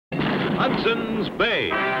Hudson's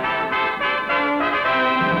Bay.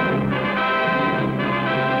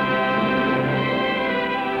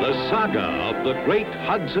 The saga of the great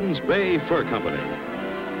Hudson's Bay Fur Company.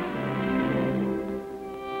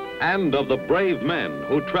 And of the brave men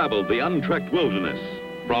who traveled the untrekked wilderness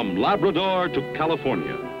from Labrador to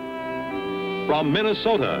California, from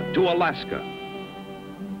Minnesota to Alaska.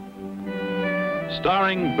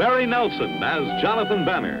 Starring Barry Nelson as Jonathan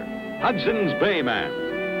Banner, Hudson's Bay Man.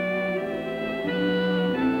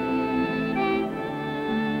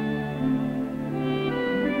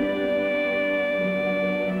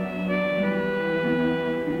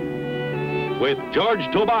 With George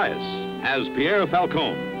Tobias as Pierre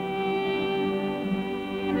Falcone.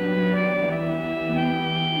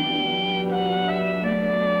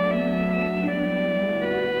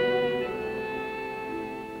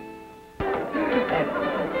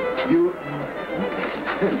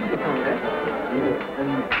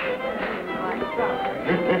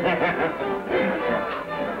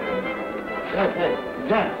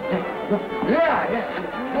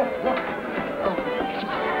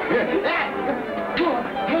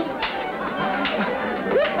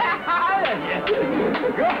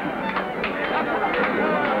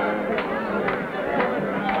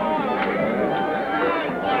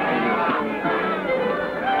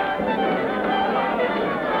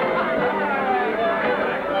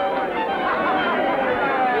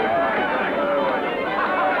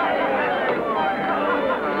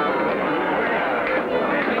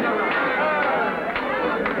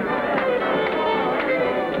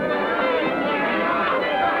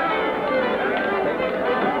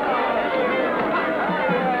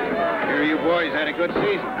 Good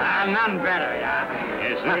season. None better, yeah.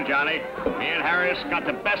 Yes, sir, Johnny. Me and Harris got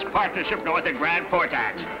the best partnership north of Grand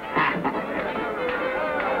Portage.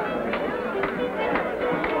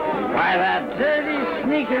 Why, that dirty,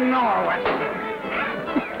 sneaking Norwester.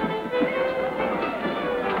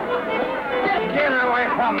 Get away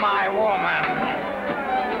from my woman.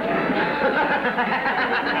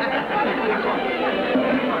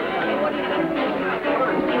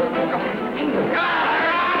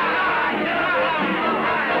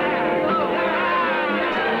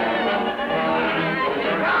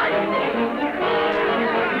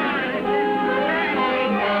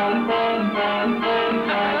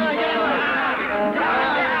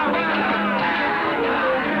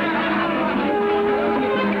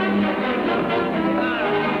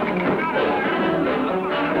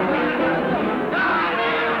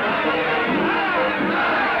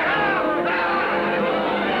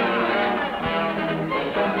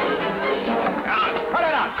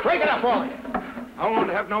 Break it up, all of you. I won't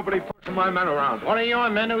have nobody pushing my men around. One of your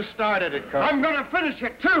men who started it, Coach. I'm gonna finish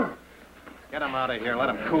it, too. Get him out of here. Let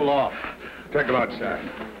him cool off. Take him outside.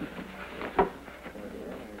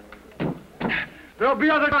 There'll be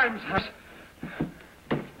other times.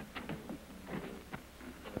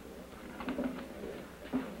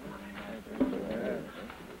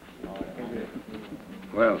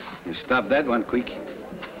 Well, you stopped that one quick.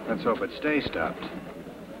 Let's hope it stays stopped.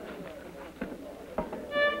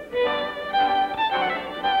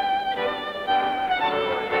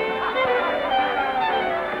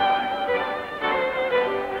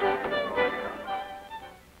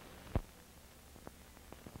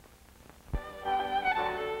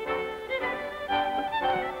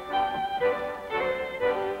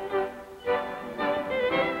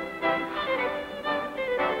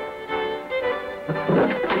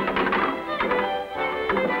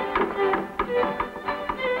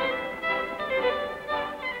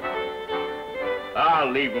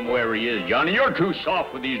 I'll leave him where he is, Johnny. You're too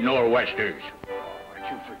soft with these Nor'westers.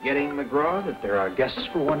 Aren't you forgetting, McGraw, that there are guests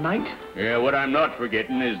for one night? Yeah, what I'm not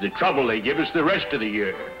forgetting is the trouble they give us the rest of the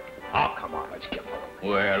year. Oh, come on, let's get on.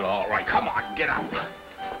 Well, all right, come on, get up.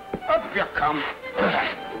 Up you come.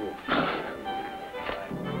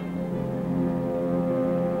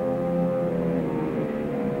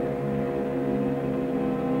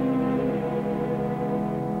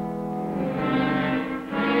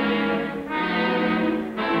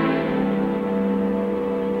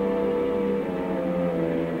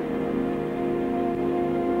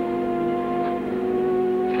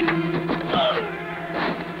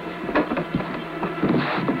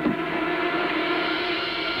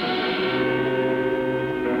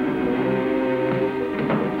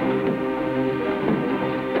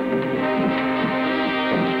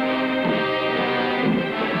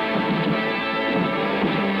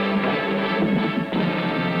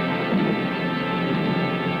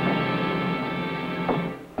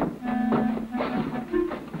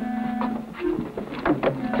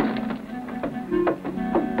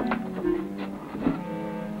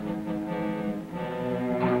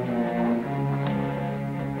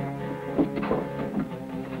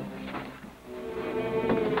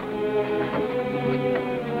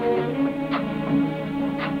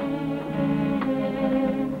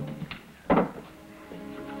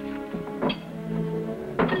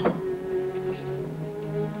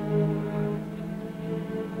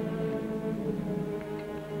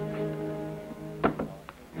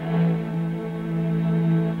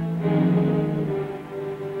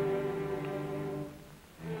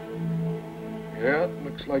 Yeah,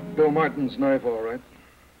 looks like Bill Martin's knife, all right.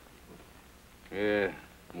 Yeah,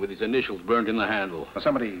 with his initials burnt in the handle. Well,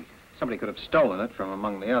 somebody could have stolen it from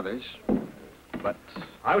among the others, but...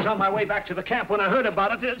 I was on my way back to the camp when I heard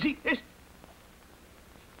about it.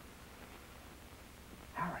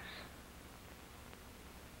 Harris.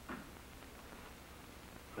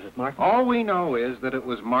 Was it Martin? All we know is that it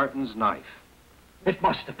was Martin's knife. It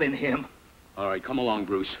must have been him. All right, come along,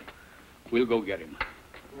 Bruce. We'll go get him.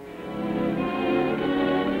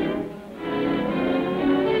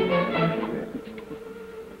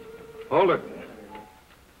 Hold it.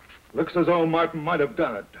 Looks as though Martin might have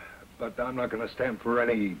done it, but I'm not going to stand for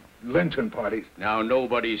any lynching parties. Now,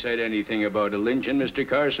 nobody said anything about a lynching, Mr.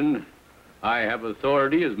 Carson. I have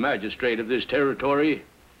authority as magistrate of this territory,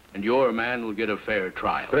 and your man will get a fair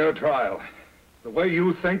trial. Fair trial. The way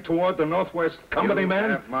you think toward the Northwest Company man? You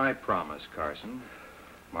have my promise, Carson.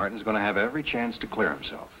 Martin's going to have every chance to clear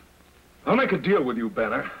himself. I'll make a deal with you,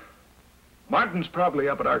 Benner. Martin's probably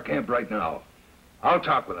up at our camp right now. I'll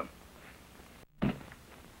talk with him.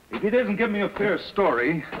 If he doesn't give me a fair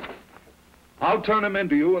story, I'll turn him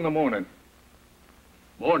into you in the morning.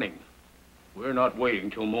 Morning? We're not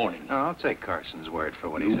waiting till morning. No, I'll take Carson's word for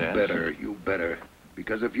what he You says. you better.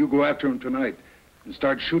 Because if you go after him tonight and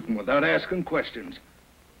start shooting without asking questions,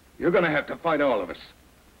 you're going to have to fight all of us.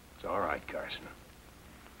 It's all right, Carson.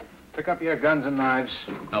 Pick up your guns and knives.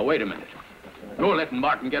 Now, wait a minute. You're letting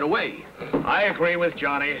Martin get away. I agree with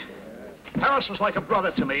Johnny. Harris was like a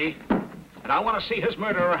brother to me, and I want to see his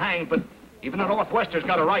murderer hanged, but even a Northwester's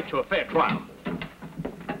got a right to a fair trial.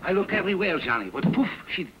 I look everywhere, Johnny, but poof,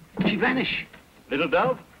 she vanished. Little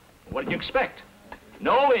Dove, what did you expect?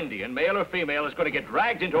 No Indian, male or female, is going to get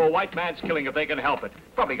dragged into a white man's killing if they can help it.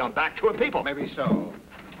 Probably gone back to her people. Maybe so.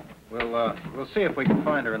 We'll see if we can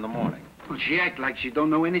find her in the morning. Well, she act like she don't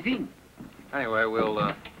know anything. Anyway,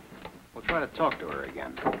 we'll try to talk to her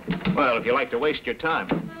again. Well, if you like to waste your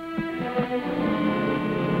time.